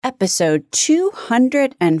episode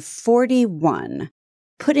 241,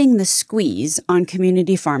 Putting the Squeeze on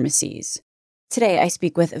Community Pharmacies. Today, I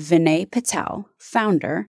speak with Vinay Patel,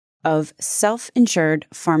 founder of Self-Insured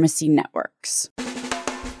Pharmacy Networks.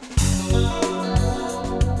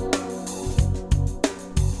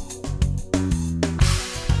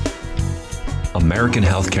 American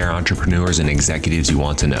healthcare entrepreneurs and executives you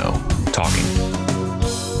want to know. Talking.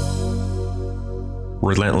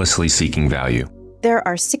 Relentlessly seeking value. There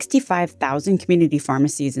are 65,000 community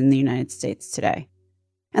pharmacies in the United States today.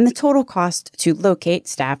 And the total cost to locate,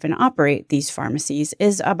 staff, and operate these pharmacies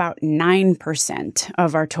is about 9%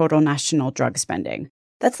 of our total national drug spending.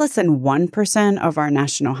 That's less than 1% of our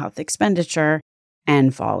national health expenditure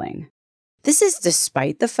and falling. This is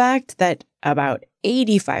despite the fact that about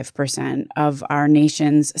 85% of our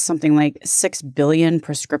nation's something like 6 billion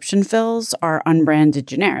prescription fills are unbranded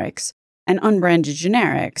generics, and unbranded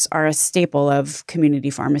generics are a staple of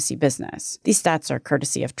community pharmacy business. These stats are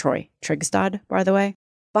courtesy of Troy Trigstad, by the way.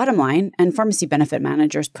 Bottom line, and pharmacy benefit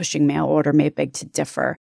managers pushing mail order may beg to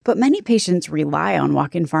differ, but many patients rely on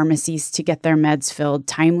walk-in pharmacies to get their meds filled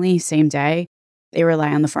timely, same day. They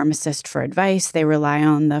rely on the pharmacist for advice. They rely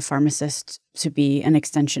on the pharmacist to be an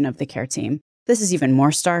extension of the care team. This is even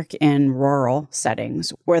more stark in rural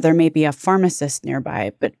settings, where there may be a pharmacist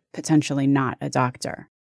nearby, but potentially not a doctor.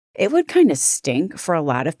 It would kind of stink for a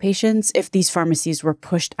lot of patients if these pharmacies were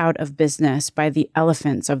pushed out of business by the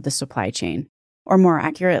elephants of the supply chain, or more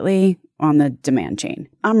accurately, on the demand chain.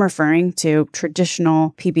 I'm referring to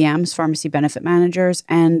traditional PBMs, pharmacy benefit managers,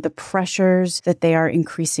 and the pressures that they are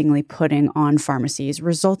increasingly putting on pharmacies,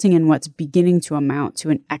 resulting in what's beginning to amount to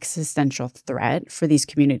an existential threat for these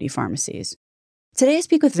community pharmacies. Today, I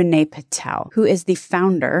speak with Vinay Patel, who is the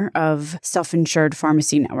founder of Self-Insured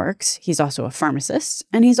Pharmacy Networks. He's also a pharmacist,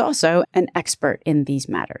 and he's also an expert in these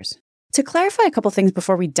matters. To clarify a couple things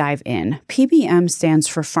before we dive in, PBM stands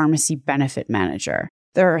for Pharmacy Benefit Manager.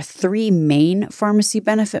 There are 3 main pharmacy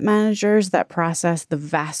benefit managers that process the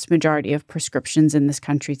vast majority of prescriptions in this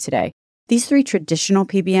country today. These 3 traditional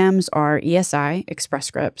PBMs are ESI, Express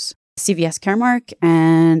Scripts, CVS Caremark,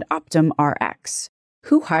 and Optum Rx.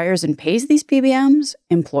 Who hires and pays these PBMs?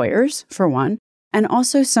 Employers, for one, and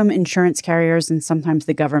also some insurance carriers and sometimes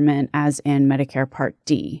the government, as in Medicare Part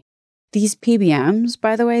D. These PBMs,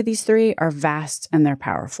 by the way, these 3 are vast and they're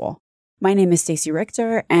powerful. My name is Stacey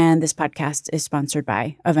Richter, and this podcast is sponsored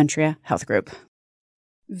by Aventria Health Group.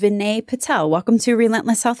 Vinay Patel, welcome to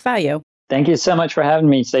Relentless Health Value. Thank you so much for having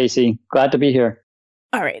me, Stacey. Glad to be here.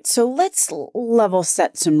 All right, so let's level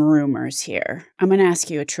set some rumors here. I'm going to ask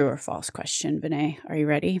you a true or false question, Vinay. Are you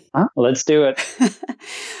ready? Let's do it.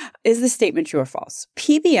 Is the statement true or false?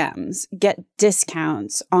 PBMs get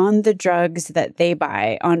discounts on the drugs that they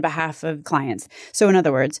buy on behalf of clients. So in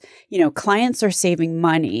other words, clients are saving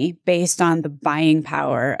money based on the buying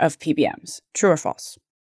power of PBMs. True or false?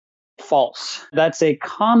 False. That's a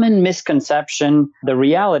common misconception. The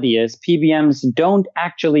reality is PBMs don't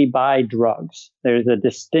actually buy drugs. There's a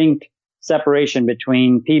distinct separation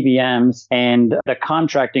between PBMs and the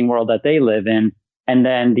contracting world that they live in, and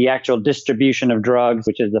then the actual distribution of drugs,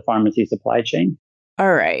 which is the pharmacy supply chain.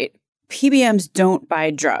 All right. PBMs don't buy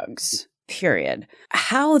drugs, period.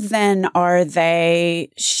 How then are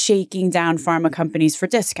they shaking down pharma companies for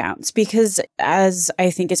discounts? Because as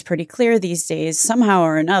I think is pretty clear these days, somehow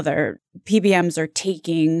or another, PBMs are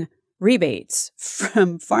taking rebates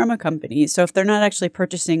from pharma companies. So if they're not actually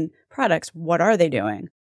purchasing products, what are they doing?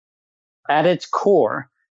 At its core,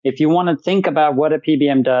 if you want to think about what a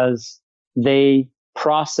PBM does, they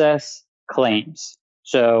process claims.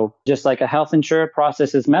 So just like a health insurer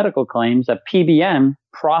processes medical claims, a PBM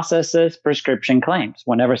processes prescription claims.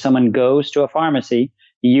 Whenever someone goes to a pharmacy,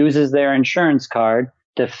 uses their insurance card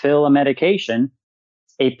to fill a medication,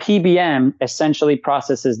 a PBM essentially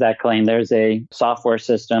processes that claim. There's a software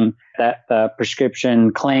system that the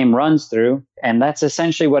prescription claim runs through, and that's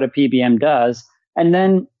essentially what a PBM does. And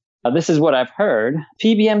then this is what I've heard.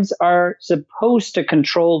 PBMs are supposed to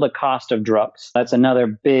control the cost of drugs. That's another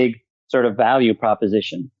big sort of value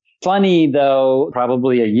proposition. Funny though,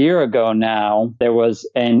 probably a year ago now, there was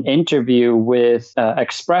an interview with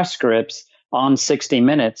Express Scripts on 60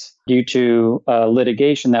 Minutes due to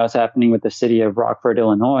litigation that was happening with the city of Rockford,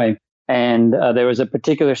 Illinois. And there was a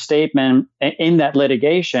particular statement in that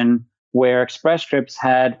litigation where Express Scripts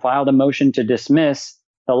had filed a motion to dismiss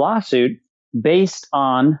the lawsuit based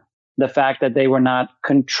on the fact that they were not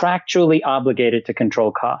contractually obligated to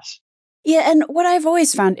control costs. Yeah, and what I've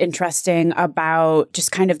always found interesting about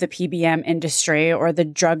just kind of the PBM industry or the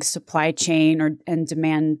drug supply chain and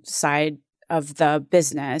demand side of the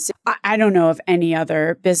business, I don't know of any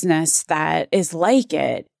other business that is like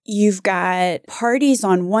it, you've got parties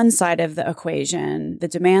on one side of the equation, the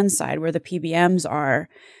demand side, where the PBMs are,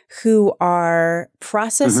 who are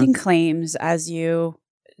processing claims, as you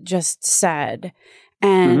just said,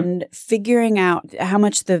 and figuring out how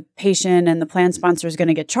much the patient and the plan sponsor is going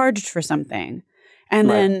to get charged for something. And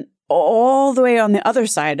then all the way on the other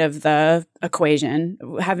side of the equation,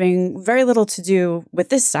 having very little to do with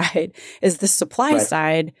this side, is the supply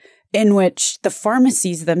side, in which the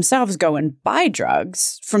pharmacies themselves go and buy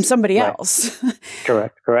drugs from somebody else.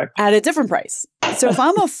 Correct. At a different price. So if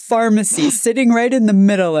I'm a pharmacy sitting right in the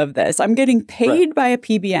middle of this, I'm getting paid by a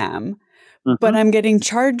PBM, but I'm getting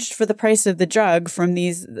charged for the price of the drug from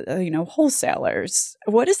these, wholesalers.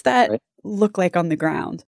 What does that look like on the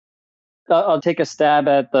ground? I'll take a stab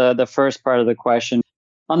at the first part of the question.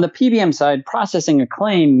 On the PBM side, processing a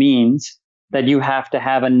claim means that you have to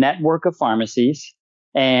have a network of pharmacies,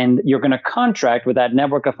 and you're going to contract with that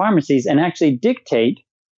network of pharmacies and actually dictate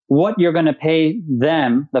what you're going to pay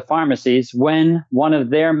them, the pharmacies, when one of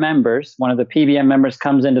their members, one of the PBM members,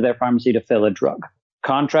 comes into their pharmacy to fill a drug.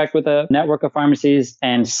 Contract with a network of pharmacies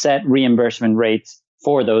and set reimbursement rates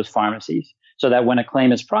for those pharmacies so that when a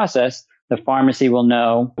claim is processed, the pharmacy will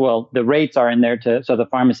know, the rates are in there so the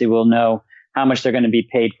pharmacy will know how much they're going to be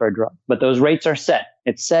paid for a drug. But those rates are set.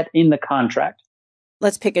 It's set in the contract.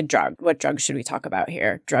 Let's pick a drug. What drug should we talk about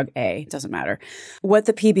here? Drug A, doesn't matter. What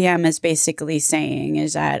the PBM is basically saying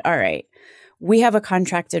is that, all right, we have a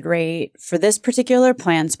contracted rate for this particular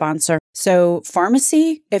plan sponsor. So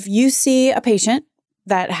pharmacy, if you see a patient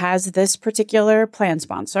that has this particular plan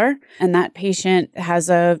sponsor and that patient has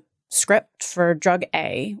a script for drug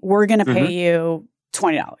A, we're going to pay you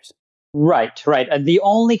 $20. Right. The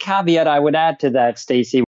only caveat I would add to that,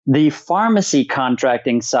 Stacey, the pharmacy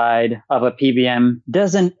contracting side of a PBM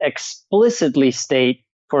doesn't explicitly state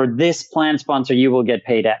for this plan sponsor, you will get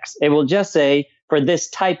paid X. It will just say for this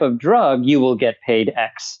type of drug, you will get paid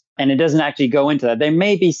X. And it doesn't actually go into that. There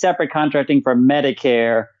may be separate contracting for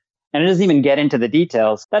Medicare, and it doesn't even get into the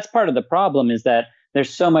details. That's part of the problem, is that there's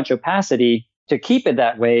so much opacity to keep it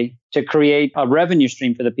that way, to create a revenue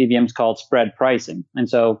stream for the PBMs called spread pricing. And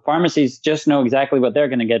so pharmacies just know exactly what they're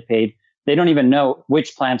going to get paid. They don't even know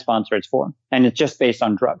which plan sponsor it's for. And it's just based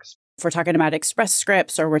on drugs. If we're talking about Express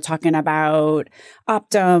Scripts, or we're talking about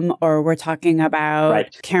Optum, or we're talking about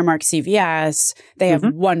Caremark CVS, they have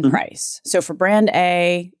one price. So for brand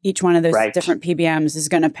A, each one of those different PBMs is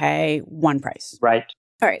going to pay one price. Right.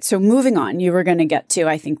 All right. So moving on, you were going to get to,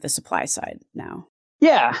 I think, the supply side now.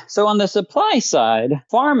 Yeah. So on the supply side,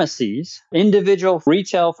 pharmacies, individual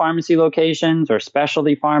retail pharmacy locations or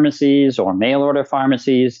specialty pharmacies or mail order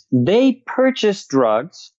pharmacies, they purchase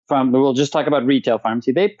drugs from, we'll just talk about retail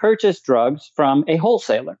pharmacy. They purchase drugs from a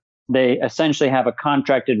wholesaler. They essentially have a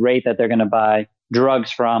contracted rate that they're going to buy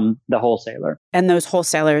drugs from the wholesaler. And those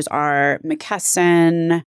wholesalers are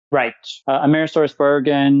McKesson. Right.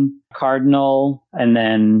 AmerisourceBergen, Cardinal, and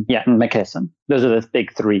then, McKesson. Those are the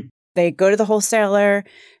big three. They go to the wholesaler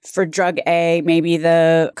for drug A. Maybe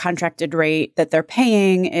the contracted rate that they're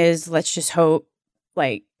paying is, let's just hope,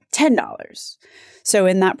 like $10. So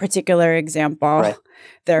in that particular example,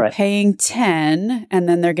 they're paying 10 and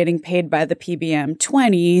then they're getting paid by the PBM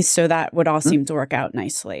 20. So that would all seem to work out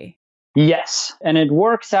nicely. Yes. And it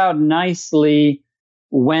works out nicely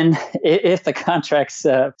if the contract's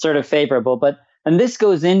sort of favorable. And this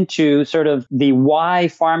goes into sort of the why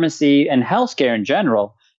pharmacy and healthcare in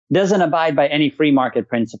general doesn't abide by any free market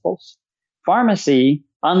principles. Pharmacy,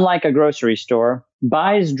 unlike a grocery store,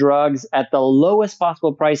 buys drugs at the lowest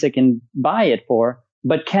possible price it can buy it for,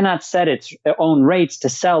 but cannot set its own rates to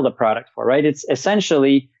sell the product for, right? It's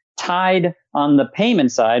essentially tied on the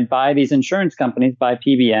payment side by these insurance companies, by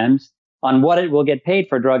PBMs, on what it will get paid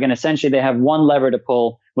for drug. And essentially they have one lever to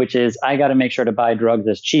pull, which is I got to make sure to buy drugs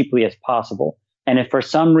as cheaply as possible. And if for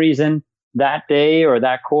some reason that day or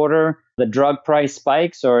that quarter, the drug price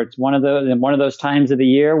spikes, or it's one of those times of the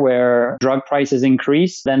year where drug prices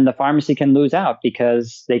increase, then the pharmacy can lose out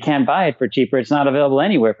because they can't buy it for cheaper. It's not available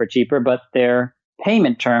anywhere for cheaper, but their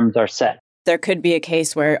payment terms are set. There could be a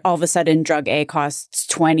case where all of a sudden drug A costs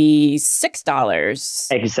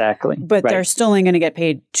 $26. Exactly. But they're still only going to get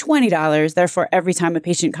paid $20. Therefore, every time a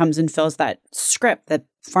patient comes and fills that script, the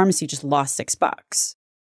pharmacy just lost $6.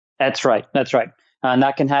 That's right. And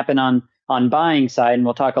that can happen on buying side, and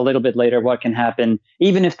we'll talk a little bit later what can happen,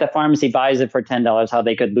 even if the pharmacy buys it for $10, how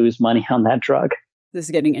they could lose money on that drug. This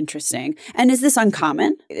is getting interesting. And is this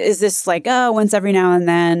uncommon? Is this like, once every now and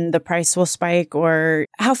then the price will spike? Or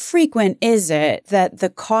how frequent is it that the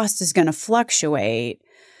cost is going to fluctuate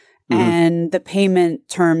and the payment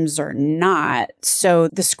terms are not? So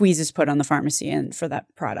the squeeze is put on the pharmacy and for that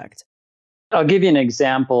product. I'll give you an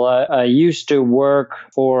example. I used to work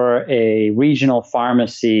for a regional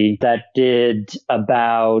pharmacy that did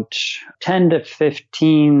about 10 to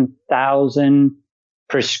 15,000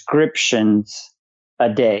 prescriptions a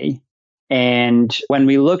day. And when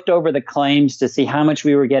we looked over the claims to see how much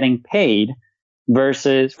we were getting paid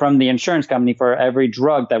versus from the insurance company for every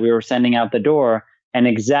drug that we were sending out the door and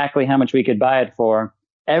exactly how much we could buy it for,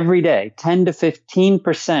 every day, 10 to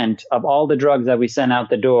 15% of all the drugs that we sent out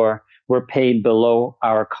the door were paid below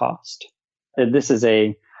our cost. This is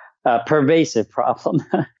a pervasive problem,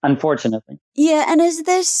 unfortunately. Yeah. And is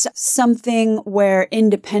this something where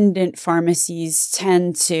independent pharmacies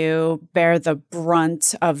tend to bear the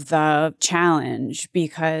brunt of the challenge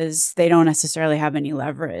because they don't necessarily have any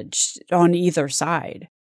leverage on either side?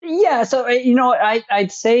 Yeah. So,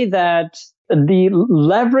 I'd say that the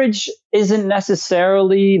leverage isn't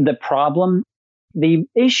necessarily the problem. The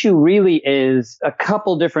issue really is a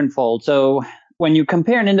couple different folds. So when you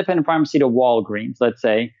compare an independent pharmacy to Walgreens, let's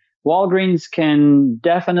say, Walgreens can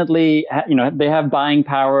definitely, they have buying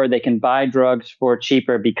power. They can buy drugs for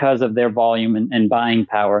cheaper because of their volume and buying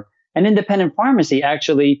power. An independent pharmacy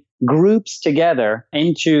actually groups together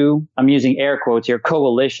into, I'm using air quotes here,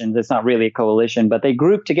 coalitions. It's not really a coalition, but they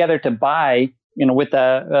group together to buy, with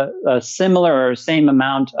a similar or same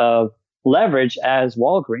amount of leverage as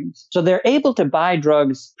Walgreens. So they're able to buy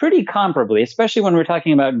drugs pretty comparably, especially when we're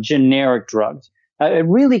talking about generic drugs. It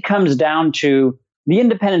really comes down to the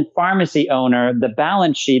independent pharmacy owner. The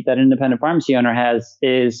balance sheet that independent pharmacy owner has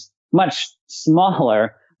is much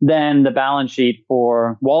smaller than the balance sheet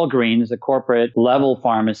for Walgreens, a corporate level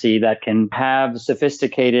pharmacy that can have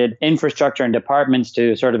sophisticated infrastructure and departments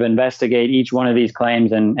to sort of investigate each one of these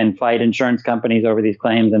claims and fight insurance companies over these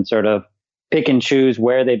claims and sort of pick and choose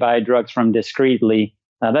where they buy drugs from discreetly.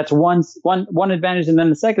 That's one advantage. And then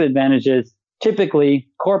the second advantage is typically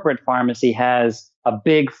corporate pharmacy has a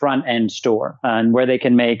big front end store and where they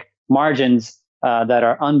can make margins that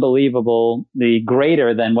are unbelievably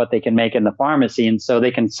greater than what they can make in the pharmacy. And so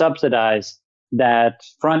they can subsidize that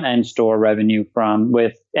front end store revenue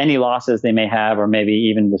with any losses they may have, or maybe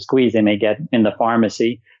even the squeeze they may get in the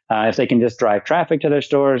pharmacy. If they can just drive traffic to their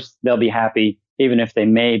stores, they'll be happy, even if they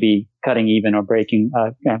may be cutting even or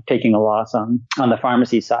taking a loss on the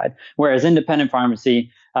pharmacy side. Whereas independent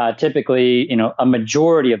pharmacy, typically, a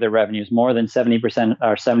majority of the revenues, more than 70%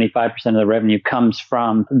 or 75% of the revenue comes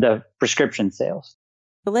from the prescription sales.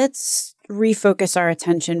 Let's refocus our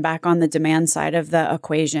attention back on the demand side of the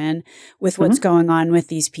equation with what's going on with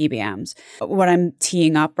these PBMs. What I'm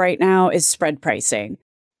teeing up right now is spread pricing.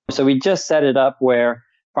 So we just set it up where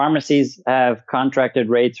pharmacies have contracted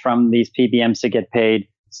rates from these PBMs to get paid.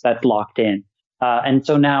 That's locked in. And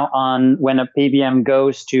so now when a PBM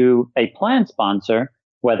goes to a plan sponsor,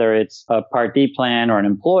 whether it's a Part D plan or an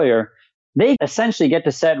employer, they essentially get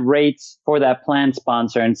to set rates for that plan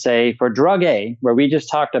sponsor and say, for drug A, where we just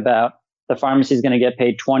talked about the pharmacy is going to get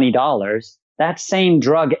paid $20, that same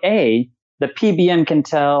drug A, the PBM can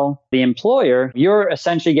tell the employer, you're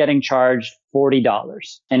essentially getting charged $40.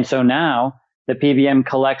 And so now the PBM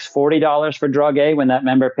collects $40 for drug A when that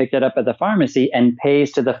member picked it up at the pharmacy and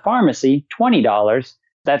pays to the pharmacy $20.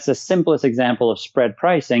 That's the simplest example of spread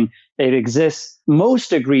pricing. It exists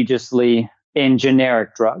most egregiously in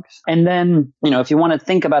generic drugs. And then, if you want to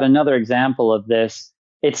think about another example of this,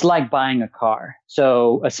 it's like buying a car.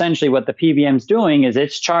 So essentially what the PBM's doing is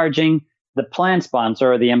it's charging the plan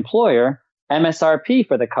sponsor or the employer MSRP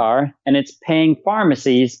for the car, and it's paying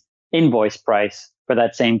pharmacies invoice price for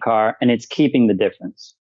that same car, and it's keeping the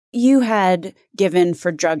difference. You had given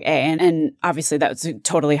for drug A, and obviously that was a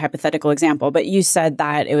totally hypothetical example, but you said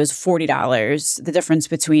that it was $40, the difference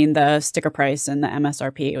between the sticker price and the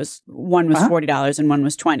MSRP. One was $40 and one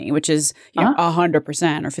was $20, which is 100% or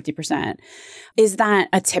 50%. Is that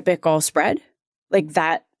a typical spread? Like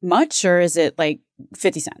that much, or is it like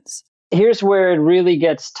 50 cents? Here's where it really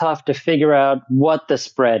gets tough to figure out what the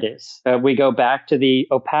spread is. We go back to the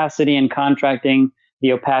opacity in contracting,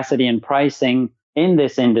 the opacity in pricing in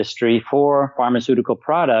this industry for pharmaceutical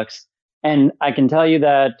products. And I can tell you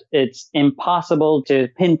that it's impossible to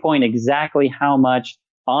pinpoint exactly how much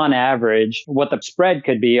on average, what the spread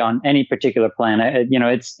could be on any particular plan.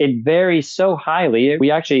 It varies so highly.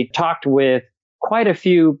 We actually talked with quite a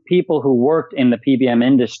few people who worked in the PBM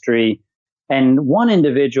industry. And one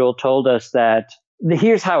individual told us that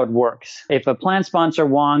here's how it works. If a plan sponsor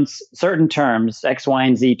wants certain terms, X, Y,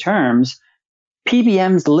 and Z terms,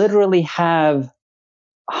 PBMs literally have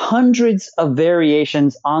hundreds of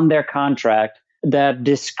variations on their contract that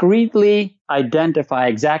discreetly identify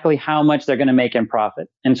exactly how much they're going to make in profit.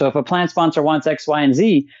 And so if a plan sponsor wants X, Y, and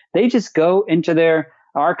Z, they just go into their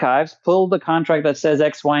archives, pull the contract that says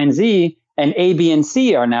X, Y, and Z, and A, B, and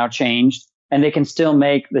C are now changed, and they can still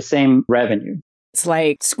make the same revenue. It's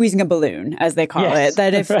like squeezing a balloon, as they call it.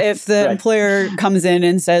 That if the right. employer comes in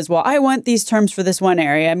and says, well, I want these terms for this one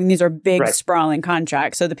area. I mean, these are big, sprawling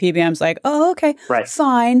contracts. So the PBM's like, oh, okay,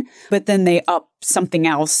 fine. But then they up something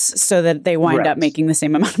else so that they wind up making the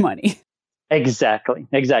same amount of money. Exactly.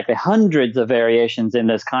 Hundreds of variations in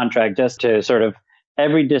this contract just to sort of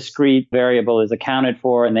every discrete variable is accounted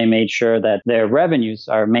for, and they made sure that their revenues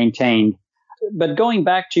are maintained. But going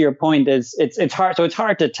back to your point, it's hard. So it's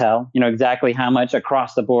hard to tell, exactly how much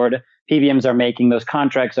across the board PBMs are making. Those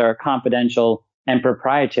contracts are confidential and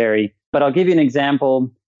proprietary. But I'll give you an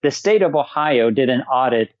example. The state of Ohio did an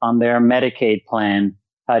audit on their Medicaid plan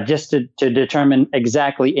just to determine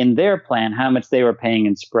exactly in their plan how much they were paying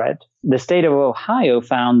in spread. The state of Ohio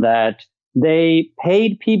found that they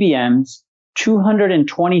paid PBMs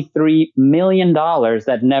 $223 million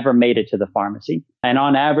that never made it to the pharmacy. And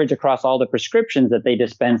on average, across all the prescriptions that they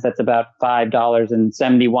dispense, that's about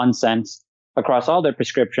 $5.71 across all their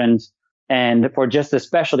prescriptions. And for just the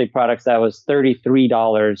specialty products, that was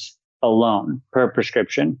 $33 alone per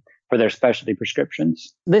prescription for their specialty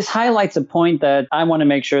prescriptions. This highlights a point that I want to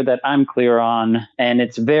make sure that I'm clear on. And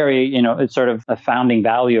it's very, it's sort of a founding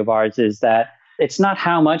value of ours, is that it's not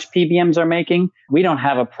how much PBMs are making. We don't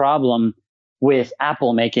have a problem with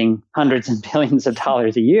Apple making hundreds and billions of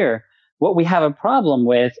dollars a year. What we have a problem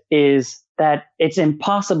with is that it's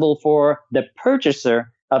impossible for the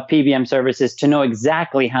purchaser of PBM services to know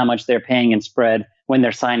exactly how much they're paying in spread when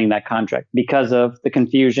they're signing that contract because of the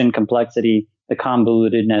confusion, complexity, the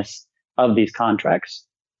convolutedness of these contracts.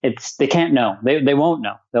 They can't know. They won't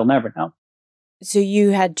know. They'll never know. So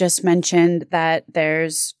you had just mentioned that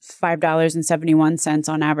there's $5.71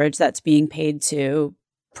 on average that's being paid to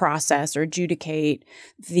process or adjudicate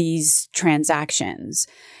these transactions.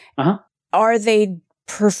 Are they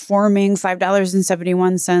performing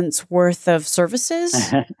 $5.71 worth of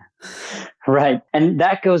services? Right. And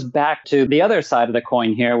that goes back to the other side of the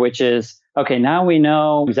coin here, which is, okay, now we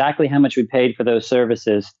know exactly how much we paid for those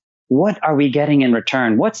services. What are we getting in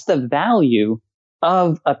return? What's the value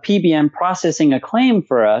of a PBM processing a claim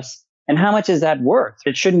for us? And how much is that worth?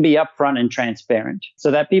 It shouldn't be upfront and transparent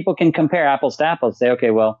so that people can compare apples to apples. Say,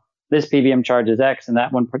 okay, well, this PBM charges X and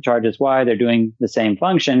that one charges Y. They're doing the same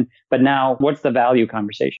function. But now what's the value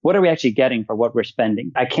conversation? What are we actually getting for what we're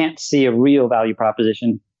spending? I can't see a real value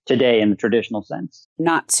proposition today in the traditional sense.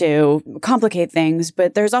 Not to complicate things,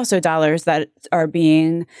 but there's also dollars that are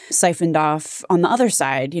being siphoned off on the other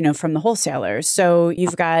side, from the wholesalers. So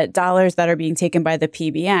you've got dollars that are being taken by the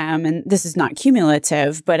PBM, and this is not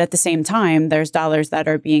cumulative, but at the same time, there's dollars that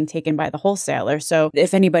are being taken by the wholesaler. So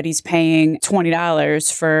if anybody's paying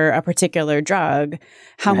 $20 for a particular drug,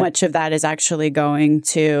 how much of that is actually going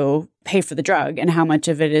to pay for the drug, and how much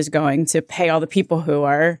of it is going to pay all the people who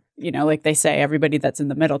are, like they say, everybody that's in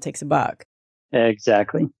the middle takes a buck.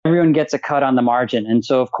 Exactly. Everyone gets a cut on the margin. And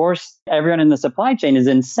so, of course, everyone in the supply chain is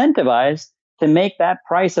incentivized to make that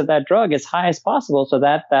price of that drug as high as possible so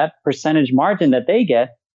that that percentage margin that they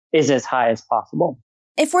get is as high as possible.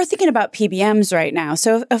 If we're thinking about PBMs right now,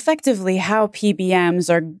 so effectively how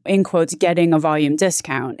PBMs are, in quotes, getting a volume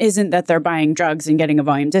discount isn't that they're buying drugs and getting a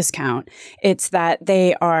volume discount. It's that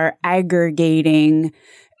they are aggregating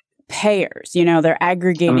payers, they're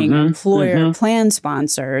aggregating employer plan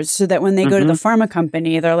sponsors so that when they go to the pharma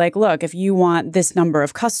company, they're like, look, if you want this number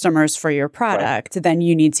of customers for your product, then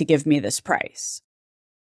you need to give me this price.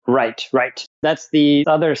 Right. That's the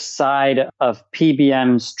other side of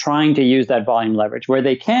PBMs trying to use that volume leverage. Where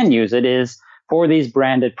they can use it is for these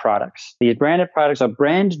branded products. These branded products are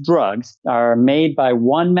brand drugs, are made by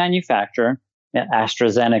one manufacturer,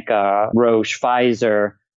 AstraZeneca, Roche,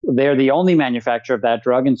 Pfizer. They're the only manufacturer of that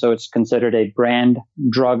drug, and so it's considered a brand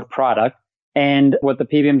drug product. And what the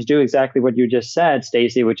PBMs do, exactly what you just said,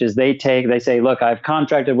 Stacey, which is they say, look, I've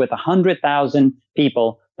contracted with 100,000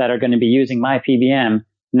 people that are going to be using my PBM.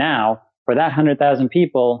 Now, for that 100,000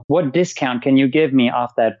 people, what discount can you give me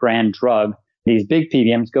off that brand drug? These big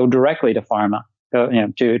PBMs go directly to pharma,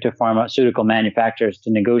 to pharmaceutical manufacturers to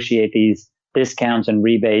negotiate these discounts and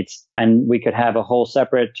rebates. And we could have a whole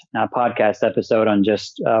separate podcast episode on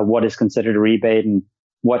just what is considered a rebate and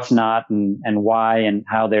what's not and why, and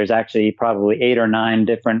how there's actually probably 8 or 9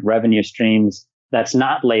 different revenue streams that's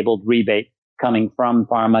not labeled rebate coming from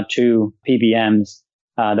pharma to PBMs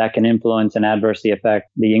that can influence and adversely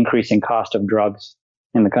affect the increasing cost of drugs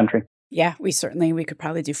in the country. Yeah, we could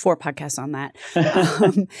probably do 4 podcasts on that.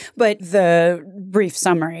 But the brief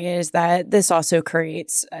summary is that this also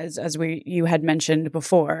creates, as you had mentioned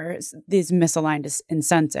before, these misaligned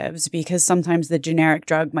incentives, because sometimes the generic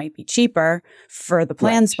drug might be cheaper for the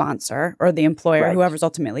plan sponsor or the employer, whoever's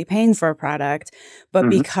ultimately paying for a product. But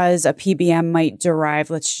because a PBM might derive,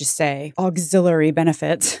 let's just say, auxiliary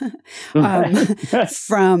benefits from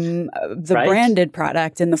the branded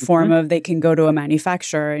product in the form of they can go to a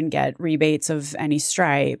manufacturer and get rebates of any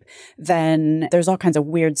stripe, then there's all kinds of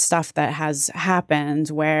weird stuff that has happened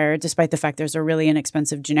where, despite the fact there's a really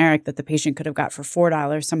inexpensive generic that the patient could have got for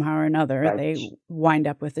 $4 somehow or another, they wind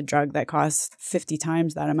up with a drug that costs 50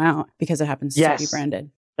 times that amount because it happens to be branded.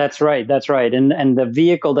 That's right. And the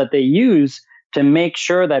vehicle that they use to make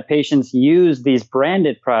sure that patients use these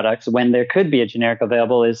branded products when there could be a generic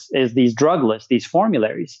available is these drug lists, these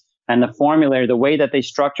formularies. And the formulary, the way that they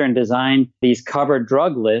structure and design these covered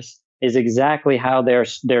drug lists, is exactly how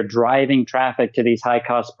they're driving traffic to these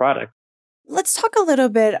high-cost products. Let's talk a little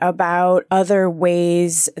bit about other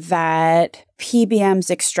ways that PBMs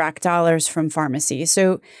extract dollars from pharmacies.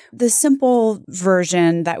 So the simple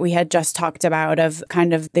version that we had just talked about of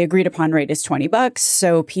kind of the agreed upon rate is $20.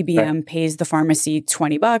 So PBM pays the pharmacy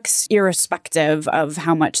 $20, irrespective of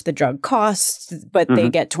how much the drug costs, but they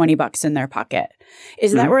get $20 in their pocket.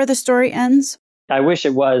 Is that where the story ends? I wish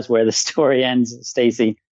it was where the story ends,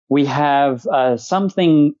 Stacey. We have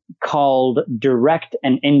something called direct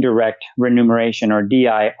and indirect remuneration, or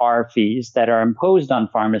DIR fees, that are imposed on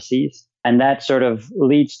pharmacies. And that sort of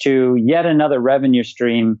leads to yet another revenue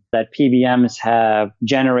stream that PBMs have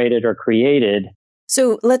generated or created.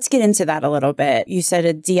 So let's get into that a little bit. You said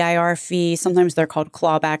a DIR fee. Sometimes they're called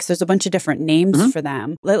clawbacks. There's a bunch of different names for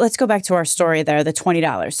them. Let's go back to our story there, the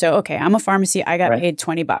 $20. So, okay, I'm a pharmacy. I got paid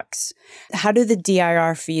 $20. How do the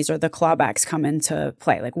DIR fees or the clawbacks come into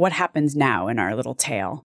play? Like, what happens now in our little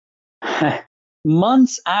tale?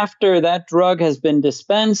 Months after that drug has been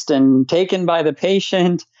dispensed and taken by the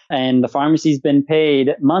patient and the pharmacy's been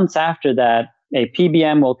paid, months after that, a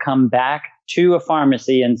PBM will come back to a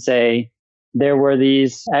pharmacy and say, there were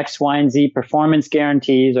these X, Y, and Z performance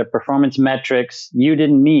guarantees or performance metrics you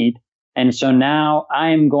didn't meet. And so now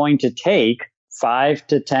I'm going to take $5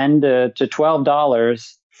 to $10 to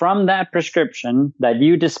 $12 from that prescription that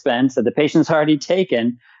you dispensed, that the patient's already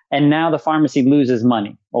taken. And now the pharmacy loses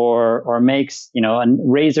money or makes, a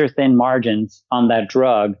razor thin margins on that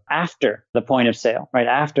drug after the point of sale, right?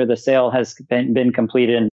 After the sale has been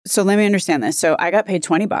completed. So let me understand this. So I got paid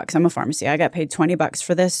 $20. I'm a pharmacy. I got paid $20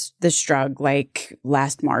 for this drug like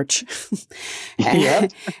last March.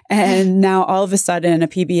 And now all of a sudden a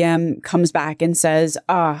PBM comes back and says,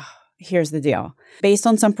 here's the deal. Based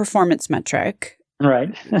on some performance metric,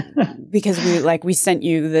 right. Because we sent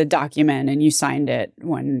you the document and you signed it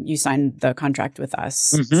when you signed the contract with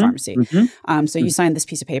us, pharmacy. So you signed this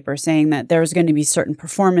piece of paper saying that there's going to be certain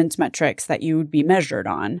performance metrics that you would be measured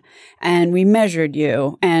on. And we measured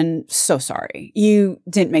you, and so sorry, you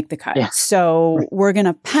didn't make the cut. Yeah. So we're going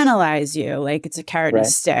to penalize you like it's a carrot and a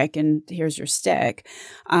stick, and here's your stick.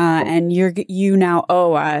 And you now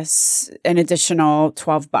owe us an additional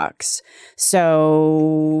 $12.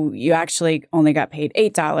 So you actually only got paid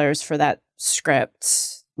 $8 for that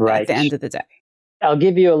script at the end of the day. I'll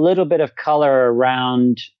give you a little bit of color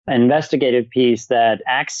around an investigative piece that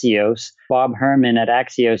Axios, Bob Herman at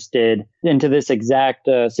Axios did into this exact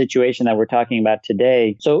situation that we're talking about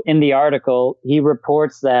today. So in the article, he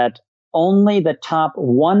reports that only the top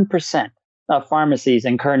 1% of pharmacies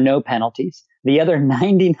incur no penalties. The other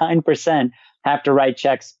 99% have to write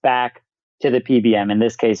checks back to the PBM. In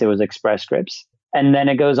this case, it was Express Scripts. And then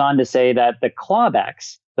it goes on to say that the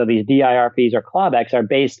clawbacks, so these DIR fees or clawbacks, are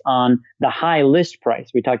based on the high list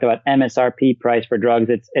price. We talked about MSRP price for drugs.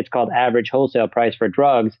 It's called average wholesale price for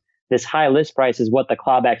drugs. This high list price is what the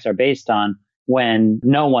clawbacks are based on when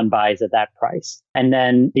no one buys at that price. And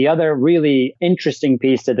then the other really interesting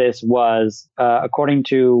piece to this was, according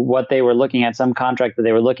to what they were looking at, some contract that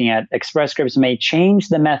they were looking at, Express Scripts may change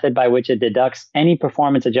the method by which it deducts any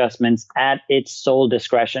performance adjustments at its sole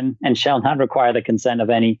discretion and shall not require the consent of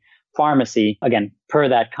any pharmacy, again, per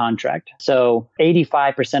that contract. So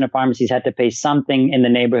 85% of pharmacies had to pay something in the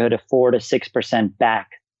neighborhood of 4 to 6%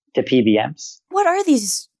 back to PBMs. What are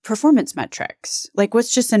these performance metrics? Like,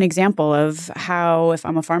 what's just an example of how, if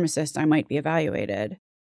I'm a pharmacist, I might be evaluated?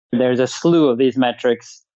 There's a slew of these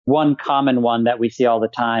metrics. One common one that we see all the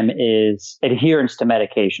time is adherence to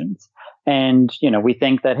medications. And, we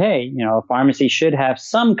think that, hey, a pharmacy should have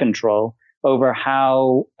some control over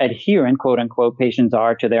how adherent, quote unquote, patients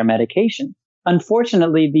are to their medication.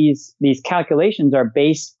 unfortunately, these calculations are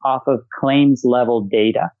based off of claims level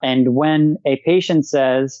data. And when a patient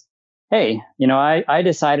says, hey, I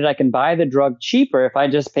decided I can buy the drug cheaper if I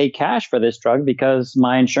just pay cash for this drug because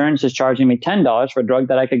my insurance is charging me $10 for a drug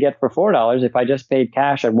that I could get for $4 if I just paid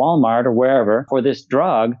cash at Walmart or wherever for this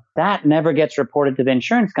drug. That never gets reported to the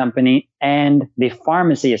insurance company, and the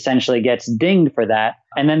pharmacy essentially gets dinged for that.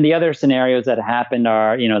 And then the other scenarios that happen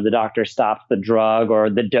are, the doctor stops the drug or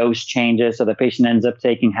the dose changes, so the patient ends up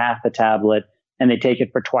taking half the tablet and they take it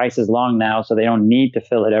for twice as long now, so they don't need to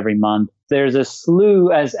fill it every month. There's a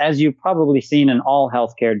slew, as you've probably seen in all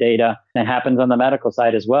healthcare data, and happens on the medical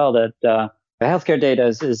side as well, that the healthcare data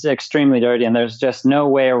is extremely dirty, and there's just no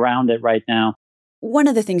way around it right now. One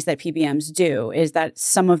of the things that PBMs do is that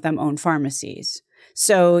some of them own pharmacies.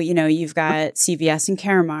 So, you've got CVS and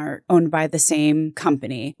Caremark owned by the same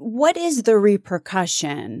company. What is the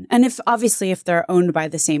repercussion? And if they're owned by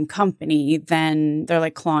the same company, then they're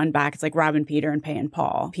like clawing back. It's like robbing Peter and paying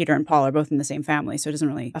Paul. Peter and Paul are both in the same family, so it doesn't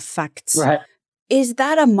really affect. Right. Is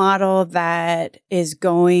that a model that is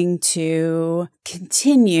going to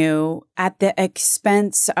continue at the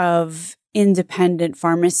expense of independent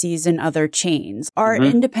pharmacies and other chains? Are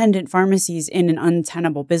independent pharmacies in an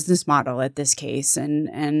untenable business model at this case?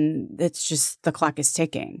 And it's just the clock is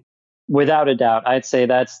ticking. Without a doubt, I'd say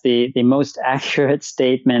that's the most accurate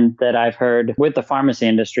statement that I've heard with the pharmacy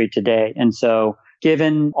industry today. And so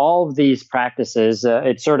given all of these practices,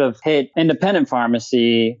 it sort of hit independent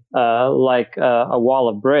pharmacy like a wall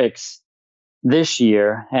of bricks this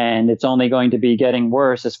year, and it's only going to be getting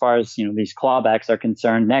worse as far as these clawbacks are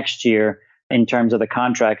concerned next year in terms of the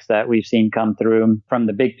contracts that we've seen come through from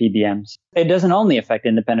the big PBMs. It doesn't only affect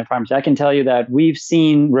independent pharmacy. I can tell you that we've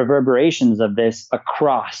seen reverberations of this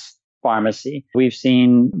across pharmacy. We've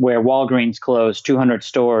seen where Walgreens closed 200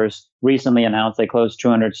 stores, recently announced they closed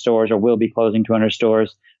 200 stores or will be closing 200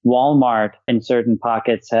 stores. Walmart in certain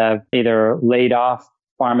pockets have either laid off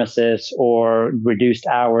pharmacists or reduced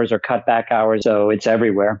hours or cut back hours. So it's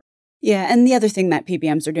everywhere. Yeah. And the other thing that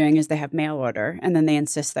PBMs are doing is they have mail order, and then they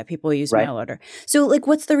insist that people use mail order. So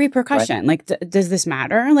what's the repercussion? Does this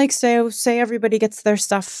matter? Say everybody gets their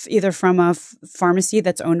stuff either from a pharmacy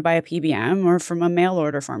that's owned by a PBM or from a mail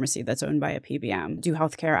order pharmacy that's owned by a PBM. Do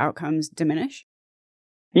healthcare outcomes diminish?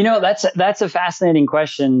 That's a fascinating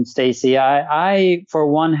question, Stacey. I, for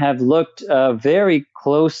one, have looked very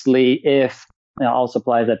closely if all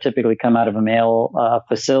supplies that typically come out of a mail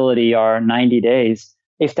facility are 90 days.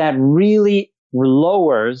 If that really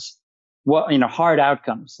lowers hard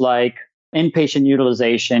outcomes like inpatient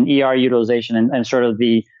utilization, ER utilization, and sort of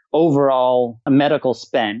the overall medical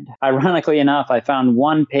spend. Ironically enough, I found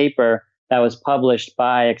one paper that was published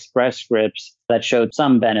by Express Scripts that showed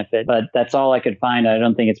some benefit, but that's all I could find. I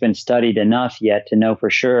don't think it's been studied enough yet to know for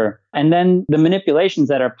sure. And then the manipulations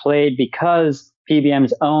that are played because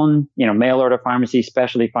PBMs own, mail order pharmacies,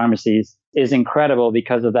 specialty pharmacies, is incredible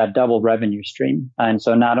because of that double revenue stream. And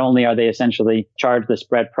so not only are they essentially charged the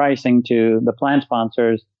spread pricing to the plan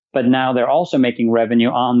sponsors, but now they're also making revenue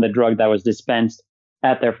on the drug that was dispensed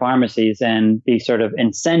at their pharmacies. And the sort of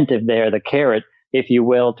incentive there, the carrot, if you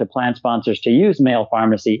will, to plan sponsors to use mail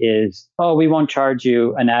pharmacy is, we won't charge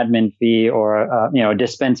you an admin fee or a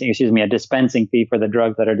dispensing fee for the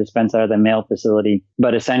drugs that are dispensed out of the mail facility,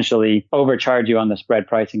 but essentially overcharge you on the spread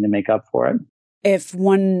pricing to make up for it. If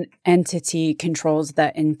one entity controls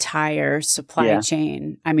the entire supply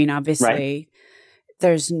chain, obviously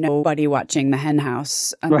there's nobody watching the hen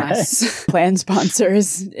house unless plan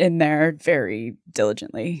sponsors in there very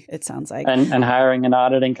diligently, it sounds like. And hiring an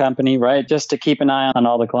auditing company, right? Just to keep an eye on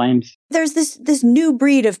all the claims. There's this new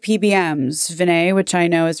breed of PBMs, Vinay, which I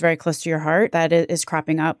know is very close to your heart, that is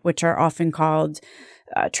cropping up, which are often called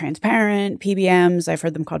transparent PBMs. I've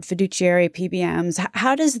heard them called fiduciary PBMs.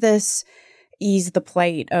 How does this ease the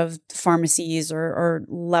plight of pharmacies or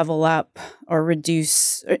level up or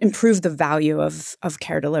reduce, or improve the value of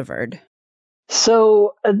care delivered?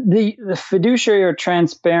 So the fiduciary or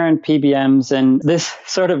transparent PBMs, and this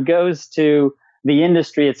sort of goes to the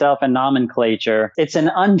industry itself and nomenclature. It's an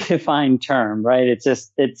undefined term, right?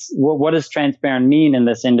 It's what does transparent mean in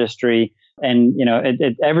this industry? And,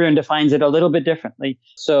 everyone defines it a little bit differently.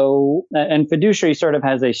 So, and fiduciary sort of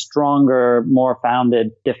has a stronger, more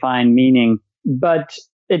founded, defined meaning. But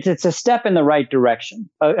it's a step in the right direction.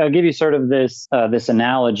 I'll give you sort of this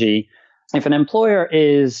analogy. If an employer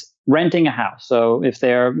is renting a house, so if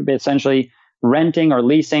they're essentially renting or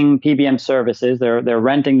leasing PBM services, they're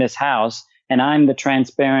renting this house, and I'm the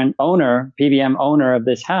transparent owner, PBM owner of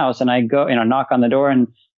this house, and I go, knock on the door, and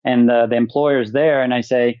the employer's there, and I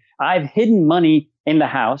say, I've hidden money in the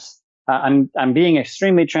house. I'm being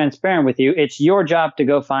extremely transparent with you. It's your job to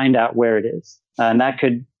go find out where it is. And that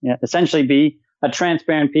could essentially be a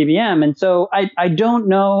transparent PBM. And so I don't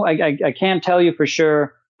know. I can't tell you for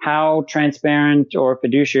sure how transparent or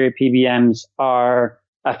fiduciary PBMs are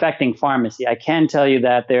affecting pharmacy. I can tell you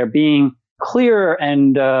that they're being clearer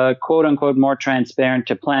and quote unquote more transparent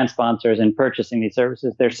to plan sponsors in purchasing these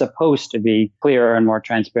services. They're supposed to be clearer and more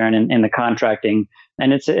transparent in the contracting.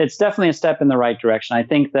 And it's definitely a step in the right direction. I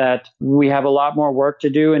think that we have a lot more work to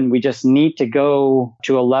do, and we just need to go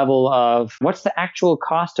to a level of what's the actual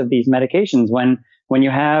cost of these medications when you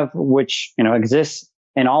have, which exists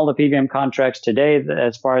in all the PBM contracts today,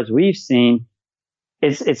 as far as we've seen,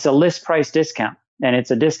 it's a list price discount. And it's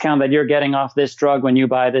a discount that you're getting off this drug when you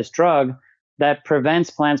buy this drug that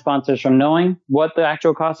prevents plan sponsors from knowing what the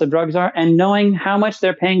actual cost of drugs are and knowing how much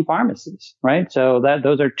they're paying pharmacies, right? So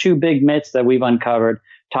those are two big myths that we've uncovered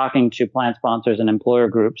talking to plan sponsors and employer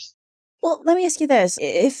groups. Well, let me ask you this.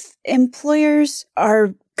 If employers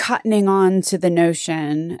are cottoning on to the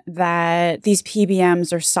notion that these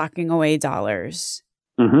PBMs are socking away dollars,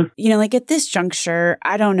 like at this juncture,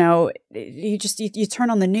 I don't know, you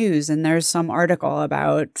turn on the news and there's some article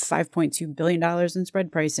about $5.2 billion in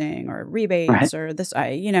spread pricing or rebates or this,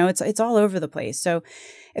 it's all over the place. So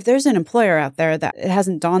if there's an employer out there that it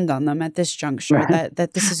hasn't dawned on them at this juncture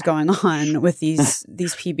that this is going on with these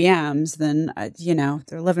PBMs, then,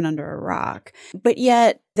 they're living under a rock. But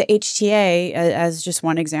yet the HTA, as just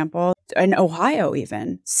one example, in Ohio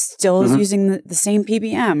even, still is using the same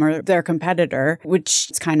PBM or their competitor, which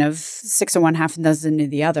is kind of 6 of one, half a dozen of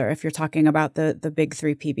the other. If you're talking about the big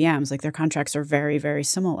three PBMs, like their contracts are very, very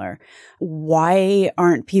similar. Why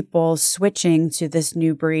aren't people switching to this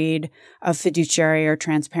new breed of fiduciary or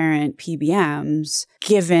transparent PBMs,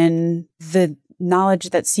 given the knowledge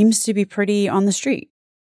that seems to be pretty on the street?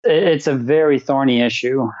 It's a very thorny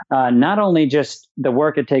issue. Not only just the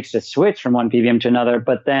work it takes to switch from one PBM to another,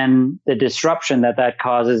 but then the disruption that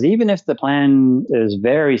causes. Even if the plan is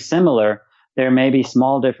very similar, there may be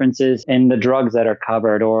small differences in the drugs that are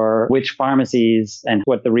covered or which pharmacies and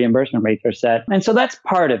what the reimbursement rates are set. And so that's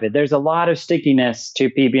part of it. There's a lot of stickiness to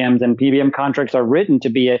PBMs, and PBM contracts are written to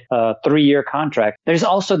be a 3-year contract. There's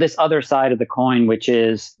also this other side of the coin, which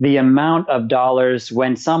is the amount of dollars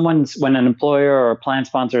when an employer or a plan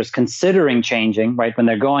sponsor is considering changing, right? When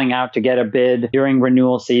they're going out to get a bid during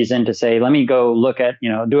renewal season to say, let me go look at,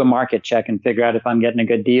 do a market check and figure out if I'm getting a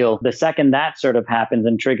good deal. The second that sort of happens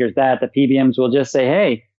and triggers that, the PBM will just say,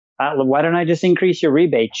 hey, why don't I just increase your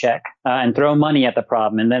rebate check and throw money at the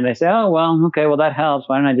problem? And then they say, oh, well, okay, well, that helps.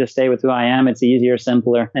 Why don't I just stay with who I am? It's easier,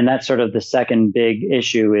 simpler. And that's sort of the second big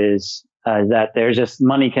issue is that there's just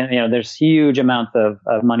money there's huge amounts of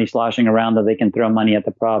money sloshing around that they can throw money at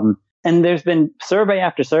the problem. And there's been survey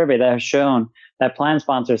after survey that has shown that plan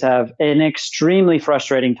sponsors have an extremely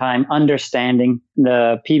frustrating time understanding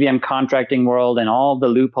the PBM contracting world and all the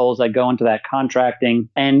loopholes that go into that contracting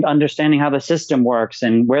and understanding how the system works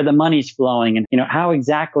and where the money's flowing and, how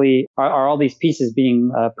exactly are all these pieces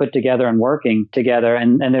being put together and working together.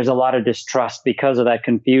 And there's a lot of distrust because of that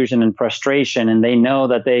confusion and frustration. And they know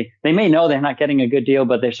that they may know they're not getting a good deal,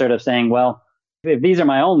 but they're sort of saying, well, if these are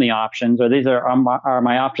my only options or these are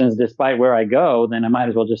my options despite where I go, then I might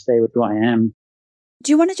as well just stay with who I am.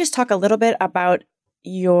 Do you want to just talk a little bit about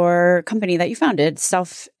your company that you founded,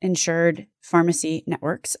 Self-Insured Pharmacy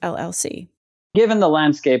Networks, LLC? Given the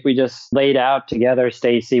landscape we just laid out together,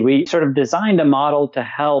 Stacy, we sort of designed a model to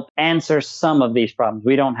help answer some of these problems.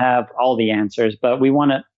 We don't have all the answers, but we want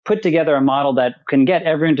to put together a model that can get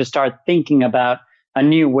everyone to start thinking about a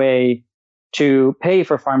new way to pay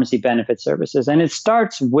for pharmacy benefit services. And it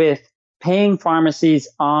starts with paying pharmacies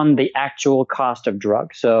on the actual cost of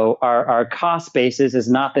drugs. So our cost basis is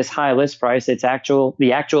not this high list price. It's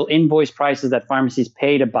the actual invoice prices that pharmacies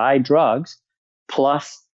pay to buy drugs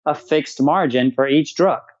plus a fixed margin for each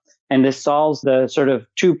drug. And this solves the sort of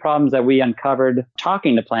two problems that we uncovered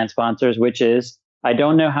talking to plan sponsors, which is I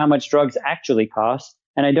don't know how much drugs actually cost,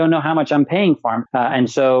 and I don't know how much I'm paying for. And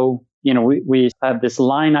so we have this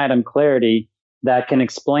line item clarity that can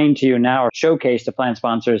explain to you now or showcase to plan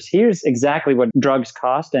sponsors, here's exactly what drugs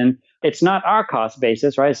cost. And it's not our cost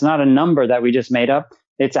basis, right? It's not a number that we just made up.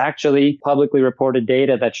 It's actually publicly reported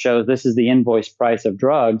data that shows this is the invoice price of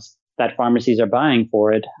drugs that pharmacies are buying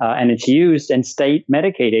for it. And it's used in state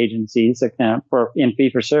Medicaid agencies in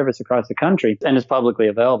fee-for-service across the country and is publicly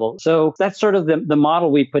available. So that's sort of the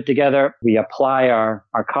model we put together. We apply our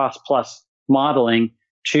cost plus modeling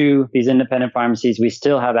to these independent pharmacies. We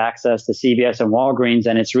still have access to CVS and Walgreens,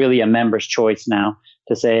 and it's really a member's choice now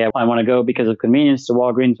to say, I want to go because of convenience to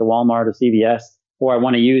Walgreens, to Walmart, or CVS, or I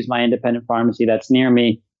want to use my independent pharmacy that's near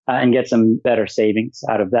me and get some better savings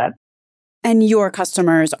out of that. And your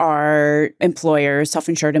customers are employers,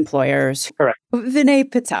 self-insured employers. Correct. Vinay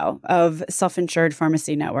Patel of Self-Insured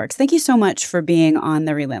Pharmacy Networks. Thank you so much for being on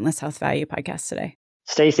the Relentless Health Value podcast today.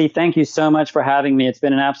 Stacey, thank you so much for having me. It's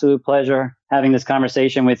been an absolute pleasure having this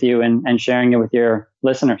conversation with you and sharing it with your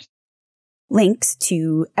listeners. Links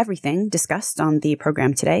to everything discussed on the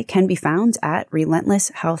program today can be found at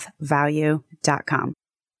relentlesshealthvalue.com.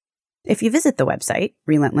 If you visit the website,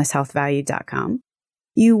 relentlesshealthvalue.com,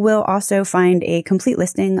 you will also find a complete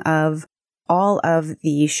listing of all of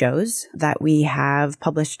the shows that we have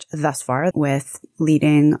published thus far with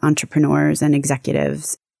leading entrepreneurs and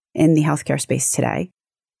executives in the healthcare space today.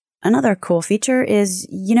 Another cool feature is,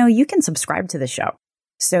 you can subscribe to the show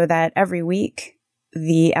so that every week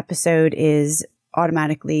the episode is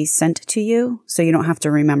automatically sent to you, so you don't have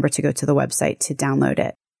to remember to go to the website to download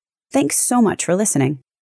it. Thanks so much for listening.